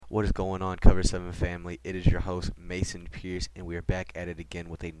What is going on, Cover 7 family? It is your host, Mason Pierce, and we are back at it again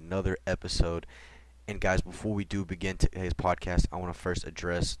with another episode. And guys, before we do begin today's podcast, I want to first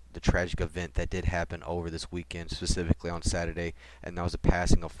address the tragic event that did happen over this weekend, specifically on Saturday, and that was the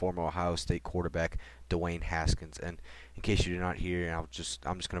passing of former Ohio State quarterback Dwayne Haskins. And in case you did not hear, I'm just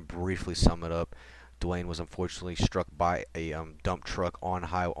going to briefly sum it up. Dwayne was unfortunately struck by a dump truck on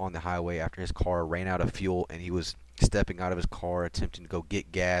the highway after his car ran out of fuel, and he was stepping out of his car attempting to go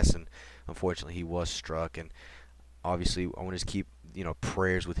get gas, and unfortunately he was struck. And obviously I want to keep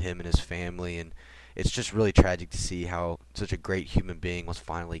prayers with him and his family, and it's just really tragic to see how such a great human being was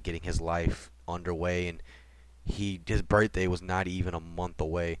finally getting his life underway, and his birthday was not even a month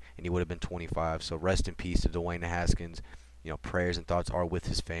away, and he would have been 25. So rest in peace to Dwayne Haskins. Prayers and thoughts are with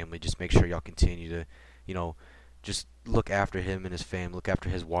his family. Just make sure y'all continue to, just look after him and his family, look after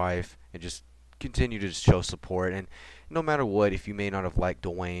his wife, and just continue to show support. And no matter what, if you may not have liked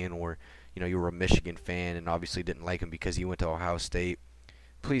Dwayne, or you were a Michigan fan and obviously didn't like him because he went to Ohio State,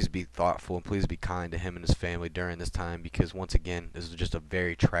 please be thoughtful and please be kind to him and his family during this time, because once again, this is just a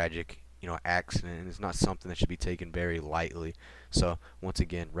very tragic accident, and it's not something that should be taken very lightly. So once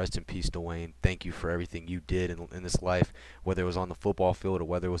again, rest in peace, Dwayne. Thank you for everything you did in this life, whether it was on the football field or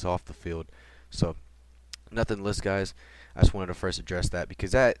whether it was off the field. So nothing less, guys. I just wanted to first address that,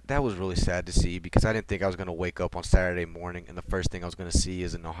 because that was really sad to see, because I didn't think I was going to wake up on Saturday morning and the first thing I was going to see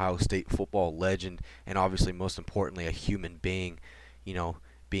is an Ohio State football legend, and obviously most importantly a human being,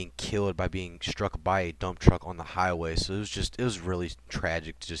 being killed by being struck by a dump truck on the highway. So it was really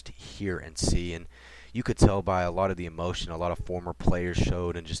tragic to just hear and see, and you could tell by a lot of the emotion a lot of former players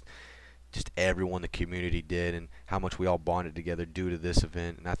showed, and just everyone in the community did, and how much we all bonded together due to this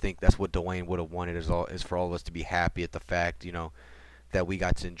event. And I think that's what Dwayne would have wanted, is for all of us to be happy at the fact, that we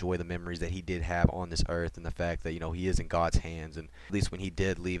got to enjoy the memories that he did have on this earth, and the fact that he is in God's hands, and at least when he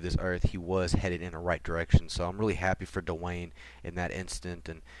did leave this earth, he was headed in the right direction. So I'm really happy for Dwayne in that instant.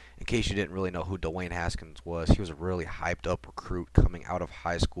 And in case you didn't really know who Dwayne Haskins was, he was a really hyped up recruit coming out of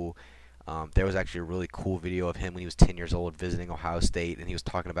high school. There was actually a really cool video of him when he was 10 years old visiting Ohio State, and he was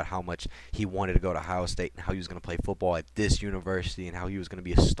talking about how much he wanted to go to Ohio State and how he was going to play football at this university and how he was going to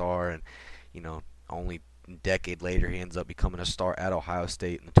be a star. And only a decade later he ends up becoming a star at Ohio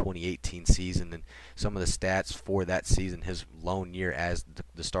State in the 2018 season. And some of the stats for that season, his lone year as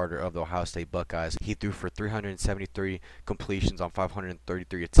the starter of the Ohio State Buckeyes, he threw for 373 completions on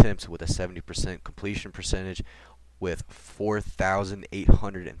 533 attempts with a 70% completion percentage, with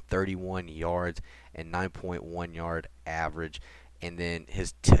 4,831 yards and 9.1 yard average. And then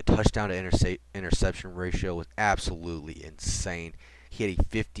his touchdown to interception ratio was absolutely insane. He had a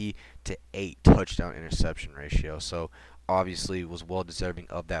 50-8 touchdown interception ratio. So obviously was well deserving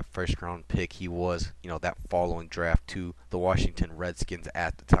of that first round pick. He was, that following draft to the Washington Redskins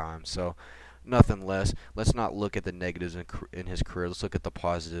at the time. So nothing less. Let's not look at the negatives in his career. Let's look at the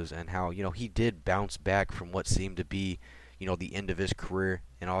positives, and how he did bounce back from what seemed to be the end of his career.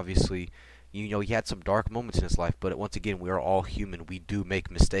 And obviously he had some dark moments in his life, but once again, we are all human. We do make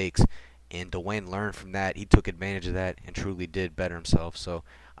mistakes, and Dwayne learned from that. He took advantage of that and truly did better himself. So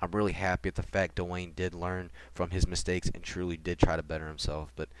I'm really happy at the fact Dwayne did learn from his mistakes and truly did try to better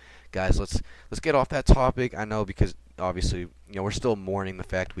himself. But guys, let's get off that topic. I know, because obviously we're still mourning the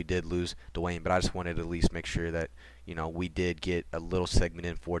fact we did lose Dwayne, but I just wanted to at least make sure that we did get a little segment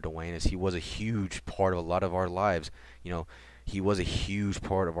in for Dwayne, as he was a huge part of a lot of our lives. He was a huge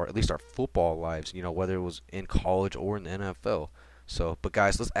part of at least our football lives, whether it was in college or in the NFL. So, but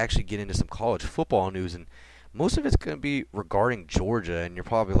guys, let's actually get into some college football news, and most of it's going to be regarding Georgia. And you're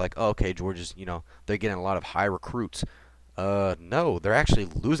probably like, oh, okay, Georgia's, they're getting a lot of high recruits. No, they're actually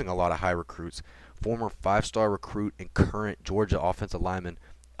losing a lot of high recruits. Former 5-star recruit and current Georgia offensive lineman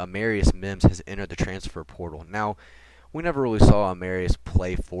Amarius Mims has entered the transfer portal. Now, we never really saw Amarius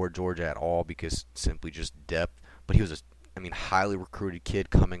play for Georgia at all, because simply just depth. But he was a highly recruited kid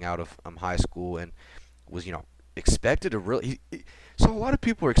coming out of high school, and was, expected to really. So a lot of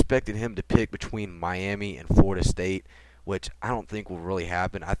people are expecting him to pick between Miami and Florida State, which I don't think will really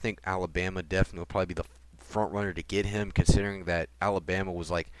happen. I think Alabama definitely will probably be the front runner to get him, considering that Alabama was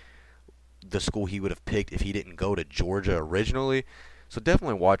like the school he would have picked if he didn't go to Georgia originally. So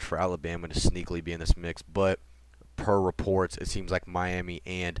definitely watch for Alabama to sneakily be in this mix. But per reports, it seems like Miami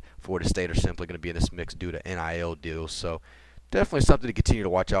and Florida State are simply going to be in this mix due to NIL deals. So definitely something to continue to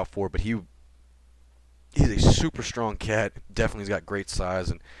watch out for. But he's a super strong cat. Definitely has got great size,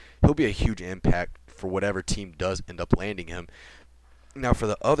 and he'll be a huge impact for whatever team does end up landing him. Now, for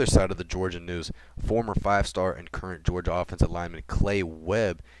the other side of the Georgia news, former 5-star and current Georgia offensive lineman Clay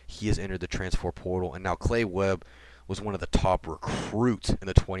Webb, he has entered the transfer portal. And now Clay Webb was one of the top recruits in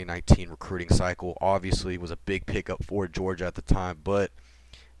the 2019 recruiting cycle. Obviously, was a big pickup for Georgia at the time, but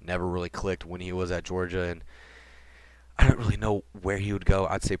never really clicked when he was at Georgia, and I don't really know where he would go.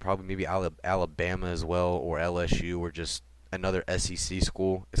 I'd say probably maybe Alabama as well, or LSU, or just another SEC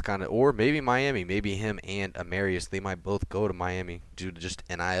school. It's kind of, or maybe Miami. Maybe him and Amarius, they might both go to Miami due to just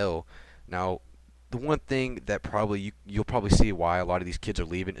NIL. Now, the one thing that probably you'll probably see why a lot of these kids are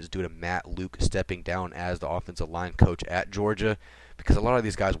leaving is due to Matt Luke stepping down as the offensive line coach at Georgia, because a lot of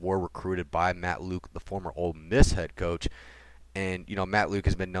these guys were recruited by Matt Luke, the former Ole Miss head coach, and Matt Luke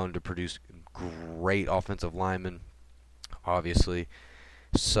has been known to produce great offensive linemen, obviously.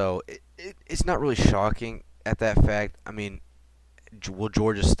 So it's not really shocking at that fact. I mean, will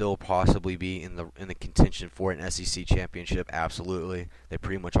Georgia still possibly be in the contention for an SEC championship? Absolutely. They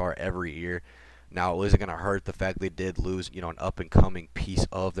pretty much are every year. Now, is it going to hurt the fact they did lose, an up-and-coming piece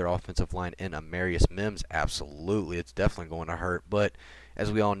of their offensive line in Amarius Mims? Absolutely. It's definitely going to hurt. But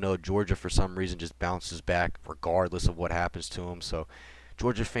as we all know, Georgia, for some reason, just bounces back regardless of what happens to them. So,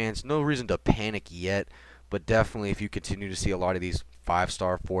 Georgia fans, no reason to panic yet. But definitely, if you continue to see a lot of these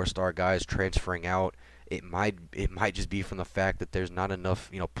 5-star, 4-star guys transferring out, it might just be from the fact that there's not enough,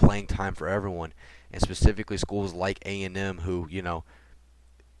 playing time for everyone. And specifically schools like A&M who,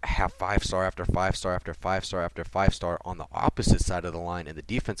 have 5-star after 5-star after 5-star after 5-star on the opposite side of the line in the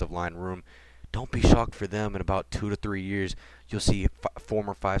defensive line room. Don't be shocked for them in about 2 to 3 years. You'll see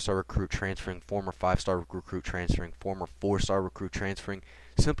former 5-star recruit transferring, former 5-star recruit transferring, former 4-star recruit transferring,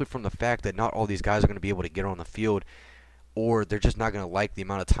 simply from the fact that not all these guys are going to be able to get on the field, or they're just not going to like the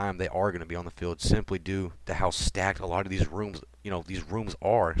amount of time they are going to be on the field simply due to how stacked a lot of these rooms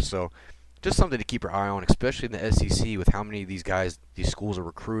are. So just something to keep your eye on, especially in the SEC with how many of these guys these schools are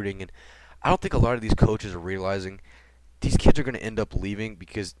recruiting. And I don't think a lot of these coaches are realizing these kids are going to end up leaving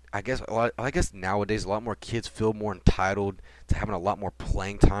because I guess nowadays a lot more kids feel more entitled to having a lot more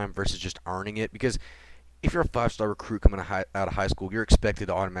playing time versus just earning it. Because if you're a 5-star recruit coming out of high school, you're expected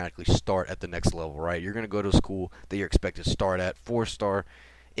to automatically start at the next level, right? You're going to go to a school that you're expected to start at. 4-star,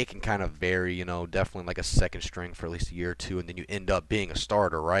 it can kind of vary, definitely like a second string for at least a year or two, and then you end up being a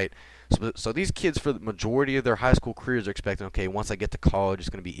starter, right? So these kids, for the majority of their high school careers, are expecting, okay, once I get to college, it's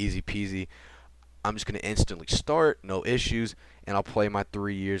going to be easy peasy. I'm just going to instantly start, no issues, and I'll play my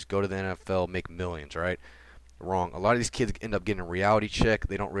 3 years, go to the NFL, make millions, right? Wrong. A lot of these kids end up getting a reality check.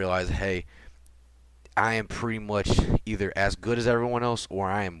 They don't realize, hey, I am pretty much either as good as everyone else or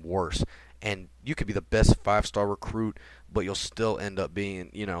I am worse. And you could be the best 5-star recruit, but you'll still end up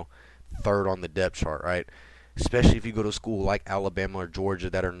being, third on the depth chart, right? Especially if you go to a school like Alabama or Georgia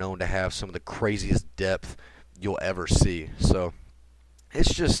that are known to have some of the craziest depth you'll ever see. So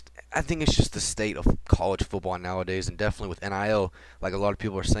I think it's just the state of college football nowadays, and definitely with NIL, like a lot of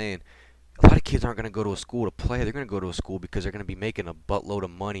people are saying, a lot of kids aren't going to go to a school to play. They're going to go to a school because they're going to be making a buttload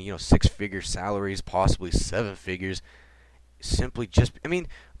of money, 6-figure salaries, possibly 7 figures. Simply just,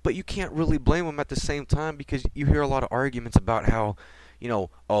 but you can't really blame them at the same time because you hear a lot of arguments about how, oh,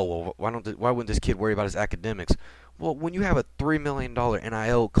 well, why wouldn't this kid worry about his academics? Well, when you have a $3 million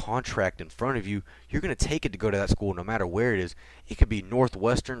NIL contract in front of you, you're going to take it to go to that school no matter where it is. It could be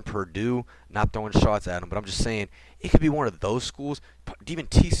Northwestern, Purdue, not throwing shots at them, but I'm just saying it could be one of those schools, even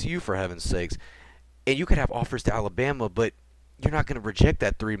TCU for heaven's sakes. And you could have offers to Alabama, but you're not going to reject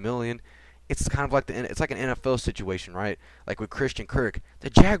that $3 million. It's kind of like it's like an NFL situation, right? Like with Christian Kirk, the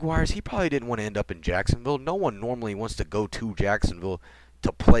Jaguars, he probably didn't want to end up in Jacksonville. No one normally wants to go to Jacksonville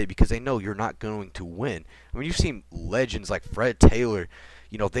to play because they know you're not going to win. I mean, you've seen legends like Fred Taylor,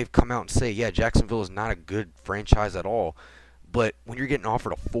 they've come out and say, yeah, Jacksonville is not a good franchise at all. But when you're getting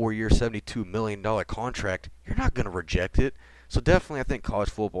offered a 4-year, $72 million contract, you're not going to reject it. So definitely I think college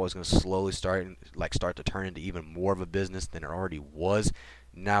football is going to slowly start to turn into even more of a business than it already was.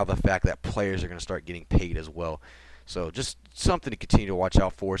 Now the fact that players are going to start getting paid as well. So just something to continue to watch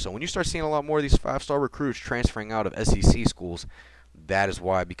out for. So when you start seeing a lot more of these 5-star recruits transferring out of SEC schools, that is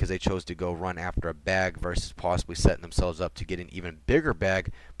why, because they chose to go run after a bag versus possibly setting themselves up to get an even bigger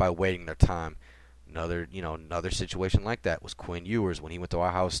bag by waiting their time. Another situation like that was Quinn Ewers when he went to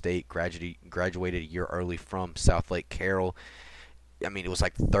Ohio State, graduated a year early from Southlake Carroll. I mean, it was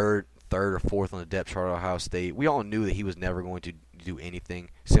like third or fourth on the depth chart at Ohio State. We all knew that he was never going to do anything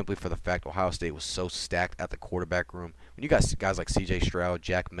simply for the fact Ohio State was so stacked at the quarterback room. When you got guys like C.J. Stroud,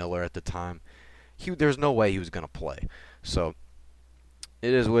 Jack Miller at the time, there's no way he was going to play. So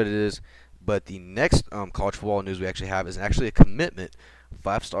it is what it is. But the next college football news we actually have is actually a commitment.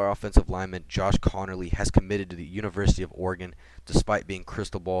 5-star offensive lineman Josh Connerly has committed to the University of Oregon despite being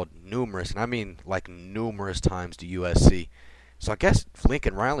crystal balled numerous, and I mean like numerous times, to USC. So I guess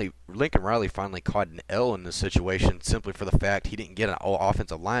Lincoln Riley finally caught an L in this situation simply for the fact he didn't get an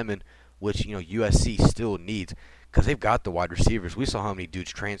offensive lineman, which USC still needs because they've got the wide receivers. We saw how many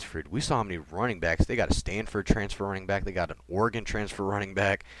dudes transferred. We saw how many running backs. They got a Stanford transfer running back. They got an Oregon transfer running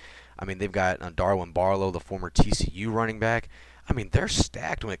back. I mean, they've got Darwin Barlow, the former TCU running back. I mean, they're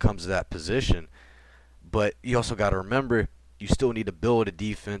stacked when it comes to that position. But you also got to remember, you still need to build a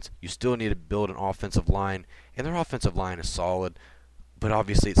defense. You still need to build an offensive line. And their offensive line is solid. But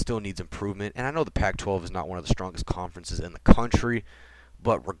obviously, it still needs improvement. And I know the Pac-12 is not one of the strongest conferences in the country.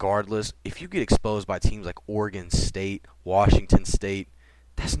 But regardless, if you get exposed by teams like Oregon State, Washington State,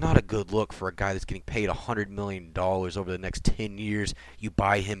 that's not a good look for a guy that's getting paid $100 million over the next 10 years. You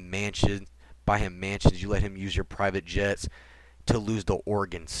buy him mansions, you let him use your private jets to lose to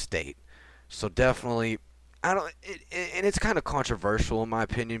Oregon State. So definitely, and it's kind of controversial in my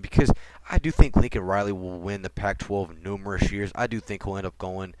opinion because I do think Lincoln Riley will win the Pac-12 numerous years. I do think he'll end up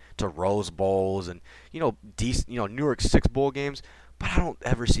going to Rose Bowls and decent, New York Six bowl games. But I don't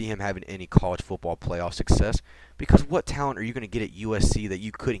ever see him having any college football playoff success because what talent are you going to get at USC that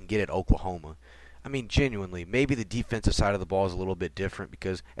you couldn't get at Oklahoma? I mean, genuinely, maybe the defensive side of the ball is a little bit different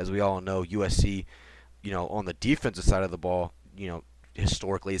because, as we all know, USC, on the defensive side of the ball,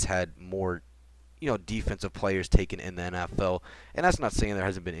 historically has had more, defensive players taken in the NFL. And that's not saying there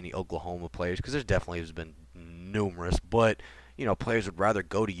hasn't been any Oklahoma players because there definitely has been numerous. But, players would rather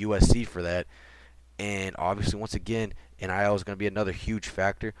go to USC for that. And obviously, once again, NIL is going to be another huge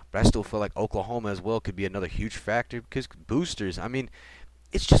factor. But I still feel like Oklahoma as well could be another huge factor because boosters. I mean,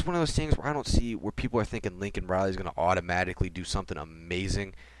 it's just one of those things where I don't see where people are thinking Lincoln Riley is going to automatically do something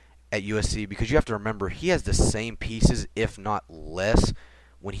amazing at USC because you have to remember he has the same pieces, if not less,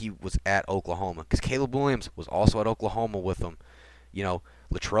 when he was at Oklahoma. Because Caleb Williams was also at Oklahoma with him. Latrell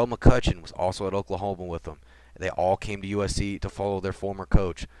McCutcheon was also at Oklahoma with him. They all came to USC to follow their former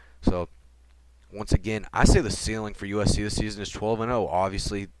coach. So, once again, I say the ceiling for USC this season is 12-0.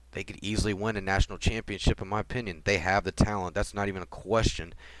 Obviously, they could easily win a national championship, in my opinion. They have the talent. That's not even a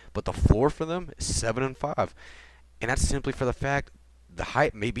question. But the floor for them is 7-5. And that's simply for the fact the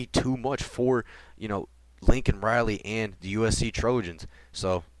hype may be too much for, Lincoln Riley and the USC Trojans.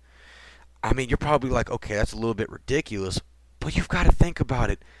 So, I mean, you're probably like, okay, that's a little bit ridiculous. But you've got to think about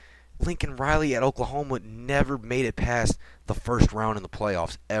it. Lincoln Riley at Oklahoma never made it past the first round in the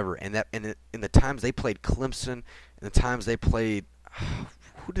playoffs ever. And that in the times they played Clemson, and the times they played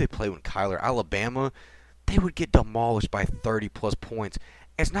who did they play when Kyler? Alabama, they would get demolished by 30-plus points.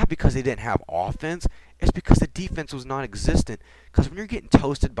 And it's not because they didn't have offense. It's because the defense was non-existent. Because when you're getting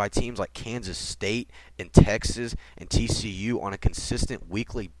toasted by teams like Kansas State and Texas and TCU on a consistent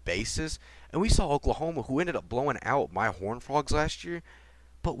weekly basis, and we saw Oklahoma, who ended up blowing out my Horned Frogs last year,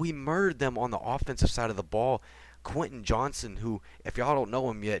 but we murdered them on the offensive side of the ball. Quentin Johnson, who, if y'all don't know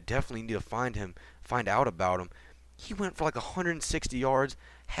him yet, definitely need to find out about him. He went for like 160 yards,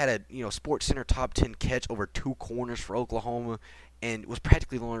 had a Sports Center top 10 catch over 2 corners for Oklahoma, and was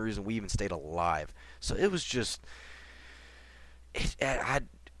practically the only reason we even stayed alive. So it was just,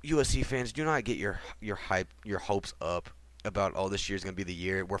 USC fans, do not get your hopes up about, oh, this year's going to be the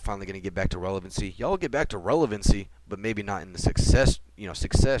year. We're finally going to get back to relevancy. Y'all will get back to relevancy, but maybe not in the success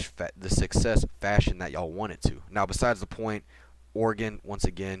fashion that y'all want it to. Now, besides the point, Oregon, once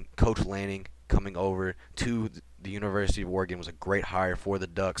again, Coach Lanning coming over to the University of Oregon was a great hire for the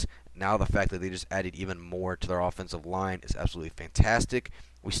Ducks. Now the fact that they just added even more to their offensive line is absolutely fantastic.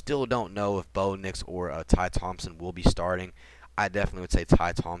 We still don't know if Bo Nix or Ty Thompson will be starting. I definitely would say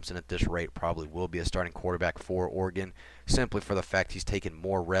Ty Thompson at this rate probably will be a starting quarterback for Oregon, simply for the fact he's taken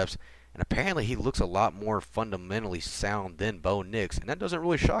more reps. And apparently he looks a lot more fundamentally sound than Bo Nix. And that doesn't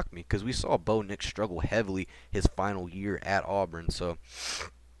really shock me because we saw Bo Nix struggle heavily his final year at Auburn. So,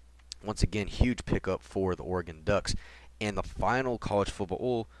 once again, huge pickup for the Oregon Ducks. And the final college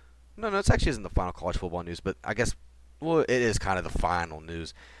football, no, it actually isn't the final college football news, but I guess, it is kind of the final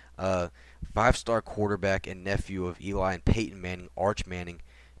news. Five-star quarterback and nephew of Eli and Peyton Manning, Arch Manning,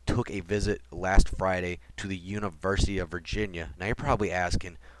 took a visit last Friday to the University of Virginia. Now you're probably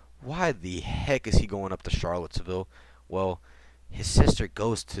asking, why the heck is he going up to Charlottesville? Well, his sister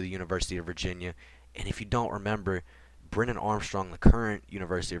goes to the University of Virginia, and if you don't remember, Brennan Armstrong, the current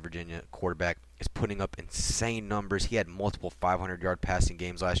University of Virginia quarterback, is putting up insane numbers. He had multiple 500-yard passing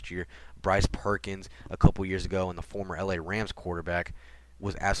games last year. Bryce Perkins a couple years ago, and the former LA Rams quarterback,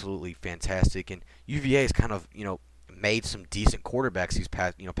 was absolutely fantastic. And UVA has kind of, made some decent quarterbacks these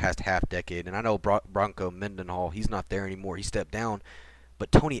past half decade. And I know Bronco Mendenhall, he's not there anymore. He stepped down.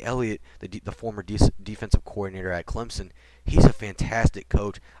 But Tony Elliott, the former defensive coordinator at Clemson, he's a fantastic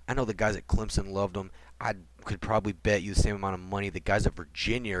coach. I know the guys at Clemson loved him. could probably bet you the same amount of money the guys at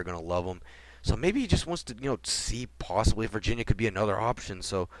Virginia are going to love him. So maybe he just wants to, see possibly if Virginia could be another option.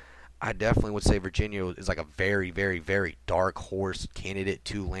 So I definitely would say Virginia is like a very, very, very dark horse candidate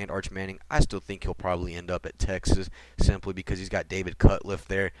to land Arch Manning. I still think he'll probably end up at Texas simply because he's got David Cutcliffe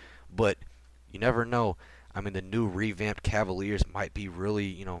there. But you never know. I mean, the new revamped Cavaliers might be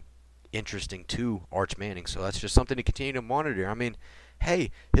really, interesting to Arch Manning. So that's just something to continue to monitor. I mean, hey,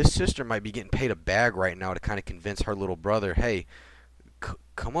 his sister might be getting paid a bag right now to kind of convince her little brother, hey,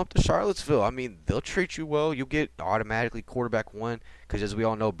 come up to Charlottesville. I mean, they'll treat you well. You'll get automatically quarterback one because, as we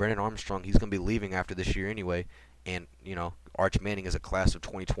all know, Brennan Armstrong, he's going to be leaving after this year anyway. And, Arch Manning is a class of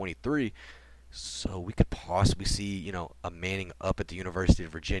 2023. So we could possibly see, a Manning up at the University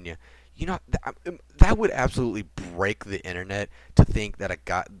of Virginia. That would absolutely break the internet to think that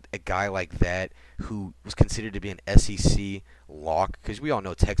a guy like that who was considered to be an SEC lock, because we all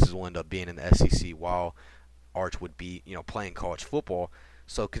know Texas will end up being in the SEC while Arch would be, playing college football.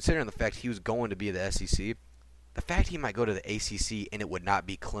 So considering the fact he was going to be the SEC, the fact he might go to the ACC and it would not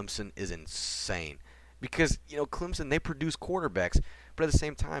be Clemson is insane. Because, Clemson, they produce quarterbacks. But at the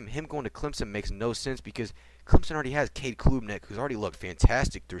same time, him going to Clemson makes no sense because Clemson already has Cade Klubnik, who's already looked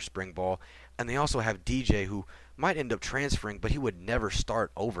fantastic through spring ball. And they also have DJ, who might end up transferring, but he would never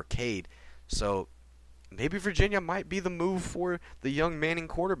start over Cade. So maybe Virginia might be the move for the young Manning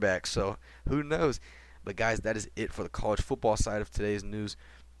quarterback. So who knows? But guys, that is it for the college football side of today's news.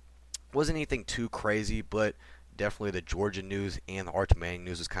 Wasn't anything too crazy, but definitely the Georgia news and the Arch Manning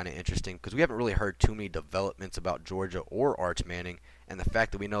news is kind of interesting because we haven't really heard too many developments about Georgia or Arch Manning, and the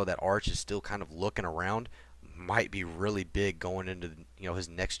fact that we know that Arch is still kind of looking around might be really big going into his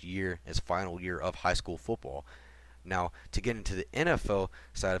next year, his final year of high school football. Now, to get into the NFL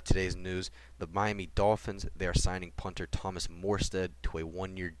side of today's news, the Miami Dolphins, they are signing punter Thomas Morstead to a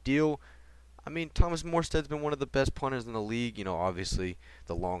one-year deal. I mean, Thomas Morstead's been one of the best punters in the league. Obviously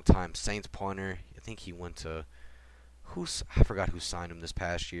the longtime Saints punter. I think he went to I forgot who signed him this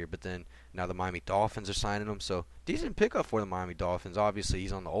past year, but then now the Miami Dolphins are signing him. So decent pickup for the Miami Dolphins. Obviously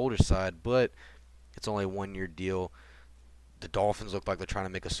he's on the older side, but it's only a one-year deal. The Dolphins look like they're trying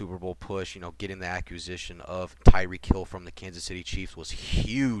to make a Super Bowl push. Getting the acquisition of Tyreek Hill from the Kansas City Chiefs was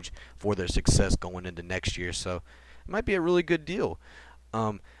huge for their success going into next year. So it might be a really good deal.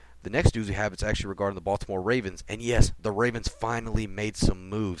 The next news we have is actually regarding the Baltimore Ravens. And yes, the Ravens finally made some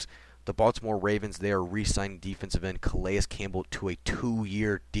moves. The Baltimore Ravens, they are re-signing defensive end Calais Campbell to a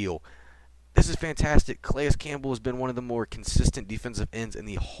 2-year deal. This is fantastic. Calais Campbell has been one of the more consistent defensive ends in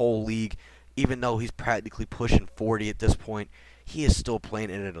the whole league. Even though he's practically pushing 40 at this point, he is still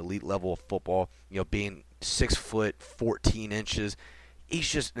playing at an elite level of football. Being 6 foot, 14 inches. He's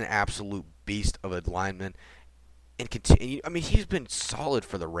just an absolute beast of a lineman. And continue. I mean, he's been solid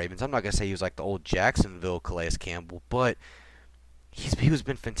for the Ravens. I'm not going to say he was like the old Jacksonville Calais Campbell, but he's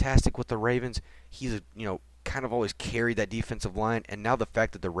been fantastic with the Ravens. He's kind of always carried that defensive line, and now the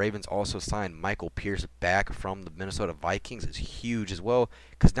fact that the Ravens also signed Michael Pierce back from the Minnesota Vikings is huge as well,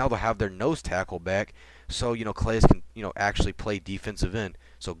 because now they'll have their nose tackle back, so Calais can actually play defensive end.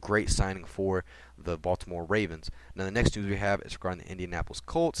 So great signing for the Baltimore Ravens. Now the next news we have is regarding the Indianapolis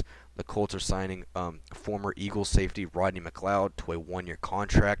Colts. The Colts are signing former Eagles safety Rodney McLeod to a 1-year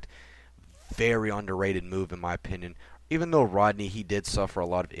contract. Very underrated move in my opinion. Even though Rodney, he did suffer a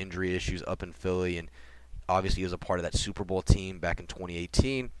lot of injury issues up in Philly, and obviously he was a part of that Super Bowl team back in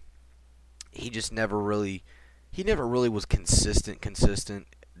 2018, he just never really was consistent,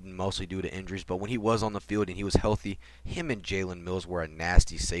 mostly due to injuries. But when he was on the field and he was healthy, him and Jalen Mills were a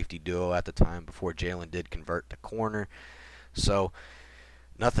nasty safety duo at the time before Jalen did convert to corner. So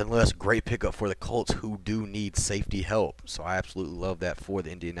nothing less, great pickup for the Colts, who do need safety help. So I absolutely love that for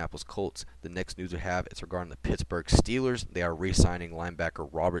the Indianapolis Colts. The next news we have is regarding the Pittsburgh Steelers. They are re-signing linebacker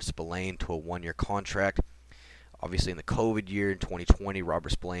Robert Spillane to a 1-year contract. Obviously, in the COVID year in 2020,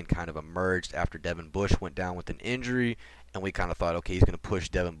 Robert Spillane kind of emerged after Devin Bush went down with an injury, and we kind of thought, okay, he's going to push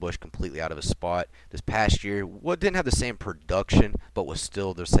Devin Bush completely out of his spot. This past year, didn't have the same production, but was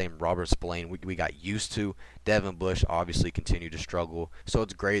still the same Robert Spillane we got used to. Devin Bush obviously continued to struggle, so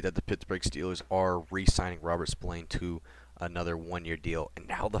it's great that the Pittsburgh Steelers are re-signing Robert Spillane to another 1-year deal. And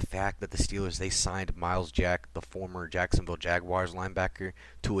now the fact that the Steelers, they signed Miles Jack, the former Jacksonville Jaguars linebacker,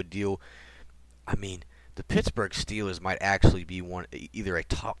 to a deal, I mean, the Pittsburgh Steelers might actually be either a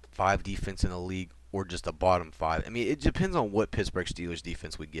top 5 defense in the league or just a bottom 5. I mean, it depends on what Pittsburgh Steelers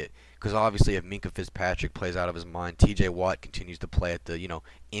defense we get. Because obviously, if Minkah Fitzpatrick plays out of his mind, T.J. Watt continues to play at the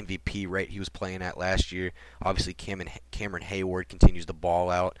MVP rate he was playing at last year. Obviously, Cameron Hayward continues to ball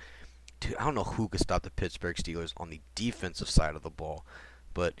out. Dude, I don't know who could stop the Pittsburgh Steelers on the defensive side of the ball.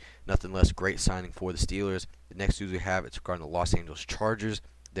 But nothing less, great signing for the Steelers. The next news we have, it's regarding the Los Angeles Chargers.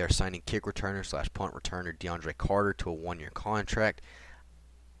 They're signing kick returner slash punt returner DeAndre Carter to a 1-year contract.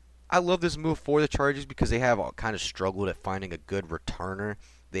 I love this move for the Chargers because they have kind of struggled at finding a good returner.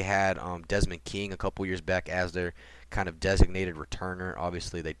 They had Desmond King a couple years back as their kind of designated returner.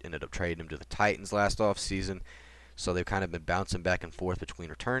 Obviously, they ended up trading him to the Titans last offseason, so they've kind of been bouncing back and forth between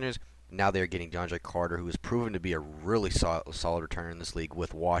returners. Now they're getting DeAndre Carter, who has proven to be a really solid returner in this league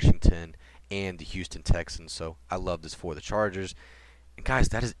with Washington and the Houston Texans. So I love this for the Chargers. And guys,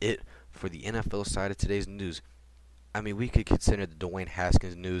 that is it for the NFL side of today's news. I mean, we could consider the Dwayne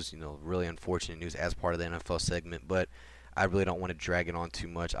Haskins news, really unfortunate news as part of the NFL segment, but I really don't want to drag it on too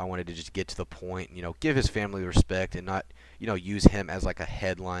much. I wanted to just get to the point, give his family respect and not, use him as like a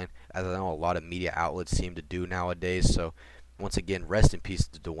headline, as I know a lot of media outlets seem to do nowadays. So, once again, rest in peace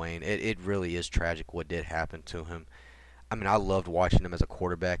to Dwayne. It really is tragic what did happen to him. I mean, I loved watching him as a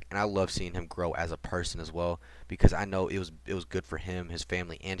quarterback, and I love seeing him grow as a person as well, because I know it was good for him, his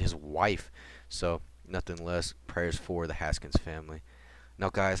family, and his wife. So, nothing less, prayers for the Haskins family. Now,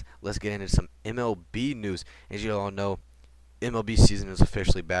 guys, let's get into some MLB news. As you all know, MLB season is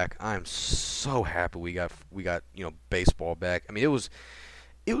officially back. I'm so happy we got baseball back. I mean, it was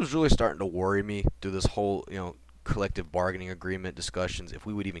really starting to worry me through this whole collective bargaining agreement discussions if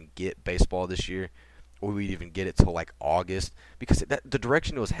we would even get baseball this year, or we'd even get it till like August, because the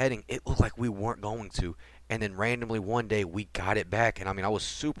direction it was heading, it looked like we weren't going to. And then randomly one day we got it back, and I mean, I was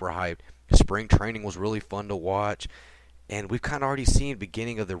super hyped. Spring training was really fun to watch, and we've kind of already seen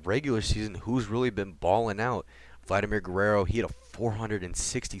beginning of the regular season who's really been balling out. Vladimir Guerrero, he had a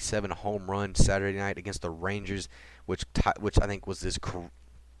 467 home run Saturday night against the Rangers, which I think was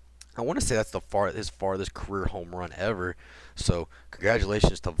I want to say that's his farthest career home run ever. So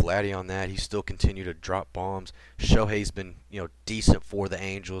congratulations to Vladdy on that. He still continued to drop bombs. Shohei's been decent for the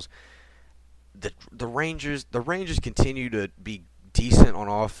Angels. The Rangers continue to be decent on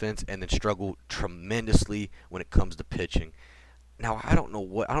offense and then struggle tremendously when it comes to pitching. Now, I don't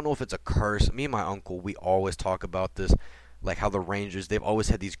know if it's a curse. Me and my uncle, we always talk about this, like how the Rangers, they've always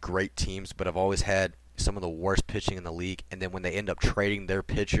had these great teams, but have always had some of the worst pitching in the league, and then when they end up trading their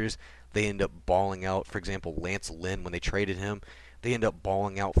pitchers, they end up balling out. For example, Lance Lynn, when they traded him, they end up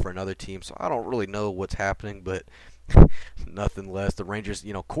balling out for another team. So I don't really know what's happening, but nothing less. The Rangers,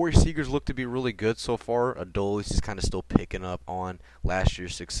 Corey Seager's looked to be really good so far. Adolis is kind of still picking up on last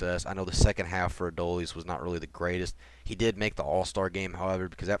year's success. I know the second half for Adolis was not really the greatest. He did make the All-Star game, however,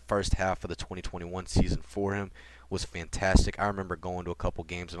 because that first half of the 2021 season for him was fantastic. I remember going to a couple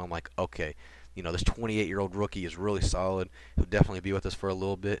games, and I'm like, okay, this 28-year-old rookie is really solid. He'll definitely be with us for a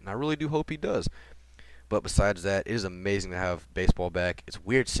little bit, and I really do hope he does. But besides that, it is amazing to have baseball back. It's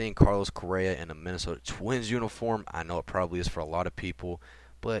weird seeing Carlos Correa in a Minnesota Twins uniform. I know it probably is for a lot of people,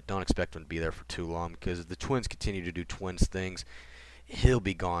 but don't expect him to be there for too long, because if the Twins continue to do Twins things, he'll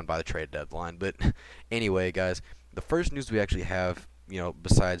be gone by the trade deadline. But anyway, guys, the first news we actually have,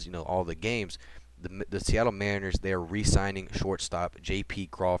 besides all the games, the Seattle Mariners, they are re-signing shortstop J.P.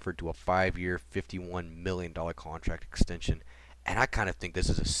 Crawford to a 5-year, $51 million contract extension. And I kind of think this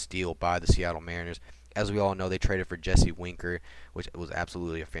is a steal by the Seattle Mariners. As we all know, they traded for Jesse Winker, which was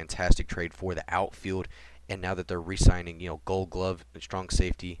absolutely a fantastic trade for the outfield. And now that they're re-signing, Gold Glove and strong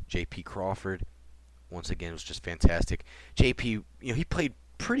safety J.P. Crawford, once again, it was just fantastic. J.P., he played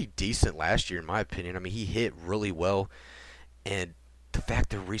pretty decent last year, in my opinion. I mean, he hit really well, and the fact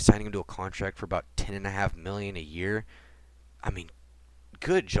they're re-signing him to a contract for about $10.5 million a year, I mean,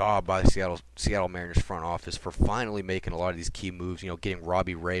 good job by the Seattle Mariners front office for finally making a lot of these key moves. Getting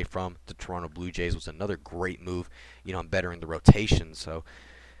Robbie Ray from the Toronto Blue Jays was another great move, and bettering the rotation. So,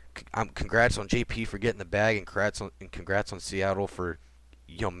 congrats on JP for getting the bag, and congrats on Seattle for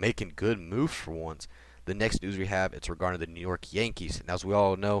making good moves for once. The next news we have, it's regarding the New York Yankees. And as we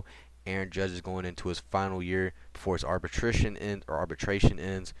all know, Aaron Judge is going into his final year before his arbitration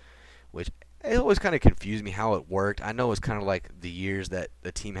ends, which it always kind of confused me how it worked. I know it's kind of like the years that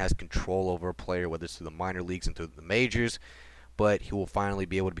the team has control over a player, whether it's through the minor leagues and through the majors, but he will finally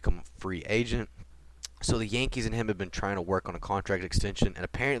be able to become a free agent. So the Yankees and him have been trying to work on a contract extension, and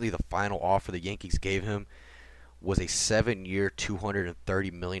apparently the final offer the Yankees gave him was a 7-year,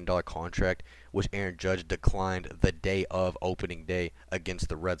 $230 million contract, which Aaron Judge declined the day of opening day against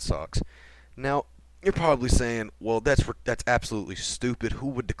the Red Sox. Now, you're probably saying, well, that's absolutely stupid. Who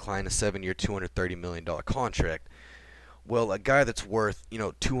would decline a 7-year, $230 million contract? Well, a guy that's worth,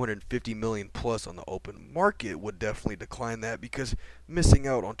 $250 million plus on the open market would definitely decline that, because missing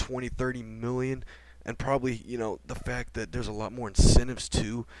out on $20, $30 million, and probably, the fact that there's a lot more incentives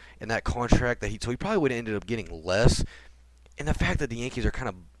too in that contract so he probably would have ended up getting less. And the fact that the Yankees are kind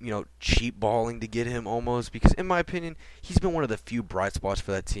of, cheap balling to get him almost, because in my opinion, he's been one of the few bright spots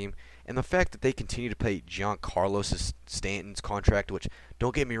for that team. And the fact that they continue to pay Giancarlo Stanton's contract, which,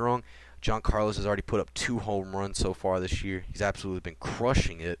 don't get me wrong, Giancarlo has already put up 2 home runs so far this year. He's absolutely been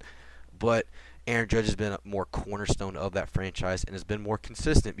crushing it. But Aaron Judge has been a more cornerstone of that franchise and has been more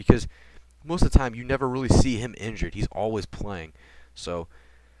consistent because most of the time you never really see him injured. He's always playing. So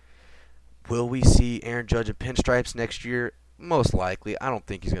will we see Aaron Judge in pinstripes next year? Most likely. I don't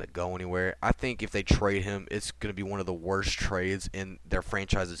think he's going to go anywhere. I think if they trade him, it's going to be one of the worst trades in their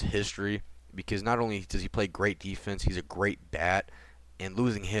franchise's history because not only does he play great defense, he's a great bat, and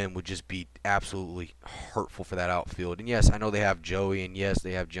losing him would just be absolutely hurtful for that outfield. And yes, I know they have Joey, and yes,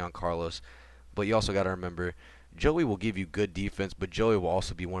 they have Giancarlo, but you also got to remember, Joey will give you good defense, but Joey will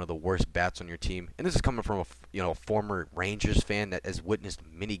also be one of the worst bats on your team. And this is coming from a former Rangers fan that has witnessed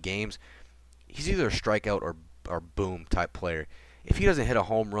many games. He's either a strikeout or boom type player. If he doesn't hit a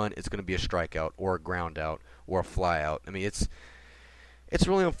home run, it's going to be a strikeout or a ground out or a fly out. I mean, it's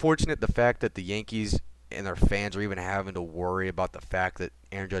really unfortunate the fact that the Yankees and their fans are even having to worry about the fact that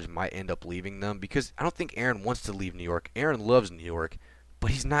Aaron Judge might end up leaving them because I don't think Aaron wants to leave New York. Aaron loves New York,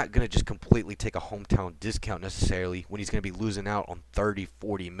 but he's not going to just completely take a hometown discount necessarily when he's going to be losing out on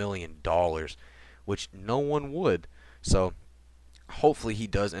 $30-40 million, which no one would. So hopefully he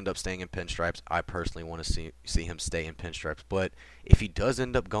does end up staying in pinstripes. I personally want to see him stay in pinstripes. But if he does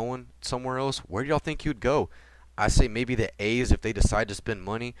end up going somewhere else, where do y'all think he would go? I say maybe the A's if they decide to spend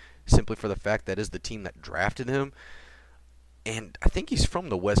money simply for the fact that is the team that drafted him. And I think he's from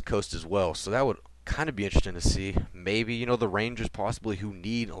the West Coast as well, so that would kind of be interesting to see. Maybe, the Rangers possibly who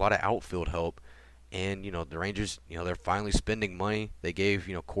need a lot of outfield help. And, the Rangers, they're finally spending money. They gave,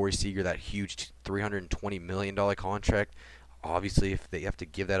 Corey Seager that huge $320 million contract. Obviously, if they have to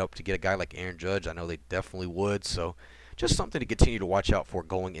give that up to get a guy like Aaron Judge, I know they definitely would. So just something to continue to watch out for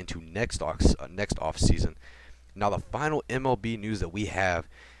going into next off season. Now, the final MLB news that we have,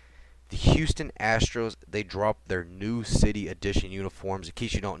 the Houston Astros, they dropped their new City Edition uniforms. In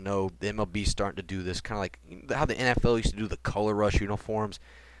case you don't know, the MLB is starting to do this, kind of like how the NFL used to do the Color Rush uniforms.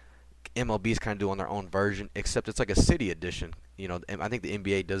 MLB is kind of doing their own version, except it's like a City Edition. And I think the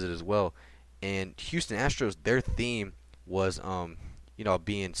NBA does it as well. And Houston Astros, their theme was,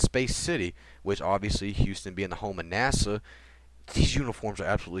 being Space City, which obviously Houston being the home of NASA. These uniforms are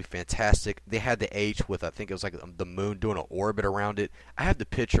absolutely fantastic. They had the H with, I think it was like the moon doing an orbit around it. I have the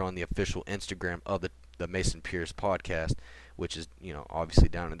picture on the official Instagram of the Mason Pierce podcast, which is, obviously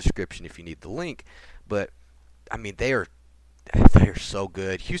down in the description if you need the link. But, I mean, they are so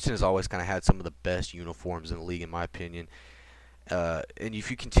good. Houston has always kind of had some of the best uniforms in the league, in my opinion. And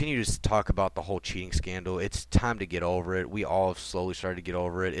if you continue to talk about the whole cheating scandal, it's time to get over it. We all have slowly started to get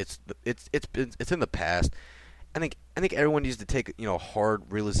over it. It's in the past. I think everyone needs to take a hard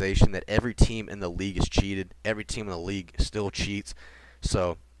realization that every team in the league is cheated. Every team in the league still cheats.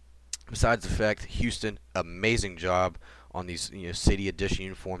 So, besides the fact, Houston, amazing job on these City Edition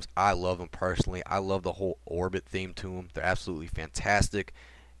uniforms. I love them personally. I love the whole orbit theme to them. They're absolutely fantastic,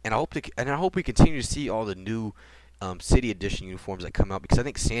 and I hope we continue to see all the new City Edition uniforms that come out because I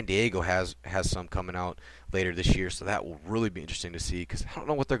think San Diego has some coming out later this year. So that will really be interesting to see because I don't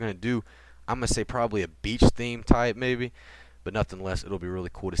know what they're going to do. I'm going to say probably a beach theme type maybe, but nothing less. It'll be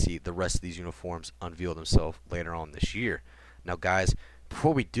really cool to see the rest of these uniforms unveil themselves later on this year. Now, guys,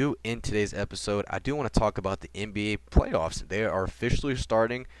 before we do end today's episode, I do want to talk about the NBA playoffs. They are officially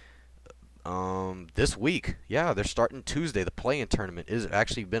starting this week. Yeah, they're starting Tuesday. The play-in tournament is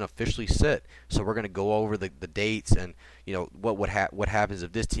actually been officially set. So we're going to go over the dates and what happens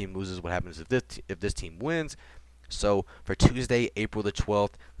if this team loses, what happens if this team wins. So for Tuesday, April the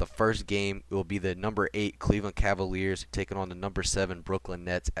 12th, the first game will be the number 8 Cleveland Cavaliers taking on the number 7 Brooklyn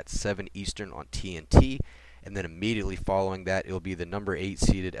Nets at 7 Eastern on TNT. And then immediately following that, it will be the number 8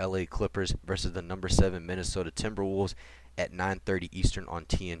 seeded LA Clippers versus the number 7 Minnesota Timberwolves at 9:30 Eastern on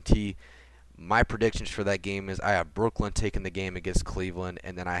TNT. My predictions for that game is I have Brooklyn taking the game against Cleveland,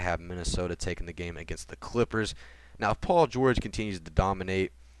 and then I have Minnesota taking the game against the Clippers. Now, if Paul George continues to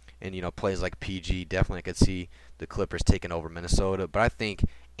dominate and plays like PG, definitely I could see the Clippers taking over Minnesota. But I think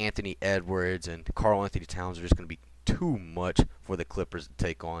Anthony Edwards and Karl Anthony Towns are just going to be too much for the Clippers to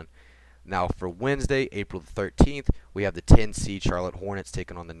take on. Now, for Wednesday, April the 13th, we have the 10 seed Charlotte Hornets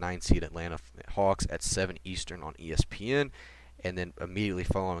taking on the 9 seed Atlanta Hawks at 7 Eastern on ESPN. And then immediately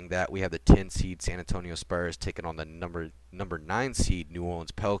following that, we have the 10 seed San Antonio Spurs taking on the number 9 seed New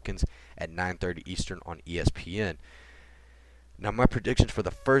Orleans Pelicans at 9:30 Eastern on ESPN. Now, my predictions for the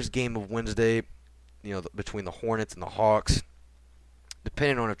first game of Wednesday, between the Hornets and the Hawks,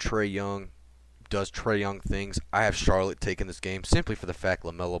 depending on if Trae Young does Trae Young things. I have Charlotte taking this game simply for the fact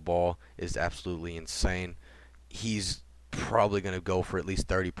LaMelo Ball is absolutely insane. He's probably going to go for at least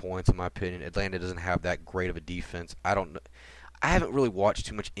 30 points in my opinion. Atlanta doesn't have that great of a defense. I don't know. I haven't really watched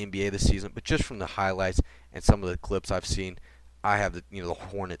too much NBA this season, but just from the highlights and some of the clips I've seen, I have the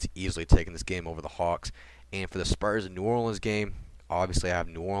Hornets easily taking this game over the Hawks. And for the Spurs and New Orleans game, obviously I have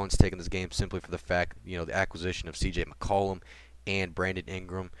New Orleans taking this game simply for the fact, the acquisition of C.J. McCollum and Brandon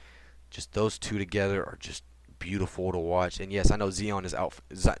Ingram. Just those two together are just beautiful to watch. And yes, I know Zion is out.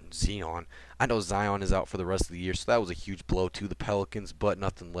 I know Zion is out for the rest of the year, so that was a huge blow to the Pelicans. But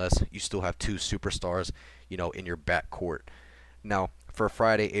nothing less, you still have two superstars, in your backcourt. Now, for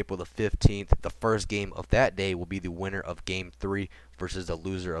Friday, April the 15th, the first game of that day will be the winner of Game 3 versus the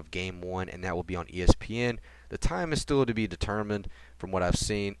loser of Game 1, and that will be on ESPN. The time is still to be determined from what I've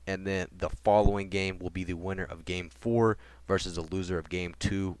seen, and then the following game will be the winner of Game 4 versus the loser of Game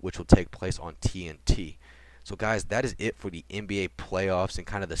 2, which will take place on TNT. So, guys, that is it for the NBA playoffs and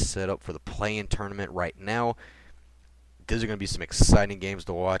kind of the setup for the play-in tournament right now. These are going to be some exciting games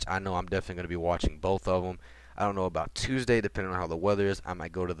to watch. I know I'm definitely going to be watching both of them. I don't know about Tuesday, depending on how the weather is. I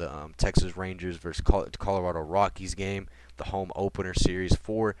might go to the Texas Rangers versus Colorado Rockies game, the home opener series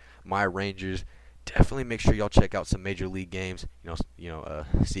for my Rangers. Definitely make sure y'all check out some major league games.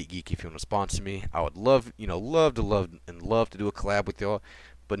 SeatGeek, if you want to sponsor me, I would love to do a collab with y'all.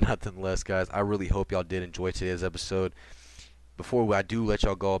 But nothing less, guys. I really hope y'all did enjoy today's episode. Before I do let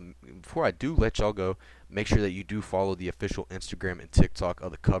y'all go, make sure that you do follow the official Instagram and TikTok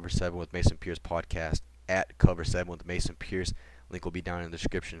of the Cover 7 with Mason Pierce podcast at Cover 7 with Mason Pierce. Link will be down in the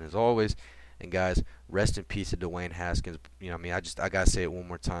description as always. And guys, rest in peace to Dwayne Haskins. I gotta say it one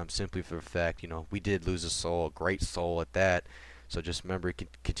more time, simply for the fact, we did lose a soul, a great soul at that. So just remember,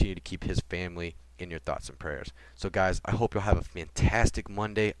 continue to keep his family in your thoughts and prayers. So guys, I hope y'all have a fantastic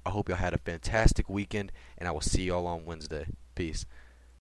Monday. I hope y'all had a fantastic weekend, and I will see y'all on Wednesday. Peace.